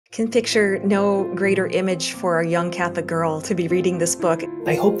Can picture no greater image for a young Catholic girl to be reading this book.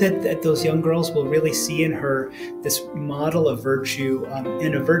 I hope that those young girls will really see in her this model of virtue,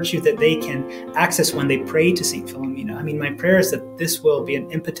 and a virtue that they can access when they pray to Saint Philomena. I mean, my prayer is that this will be an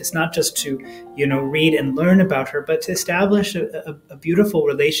impetus not just to, read and learn about her, but to establish a beautiful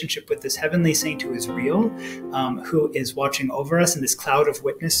relationship with this heavenly saint who is real, who is watching over us in this cloud of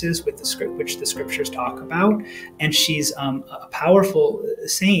witnesses with which the scriptures talk about. And she's a powerful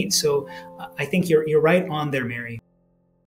saint. So I think you're right on there, Mary.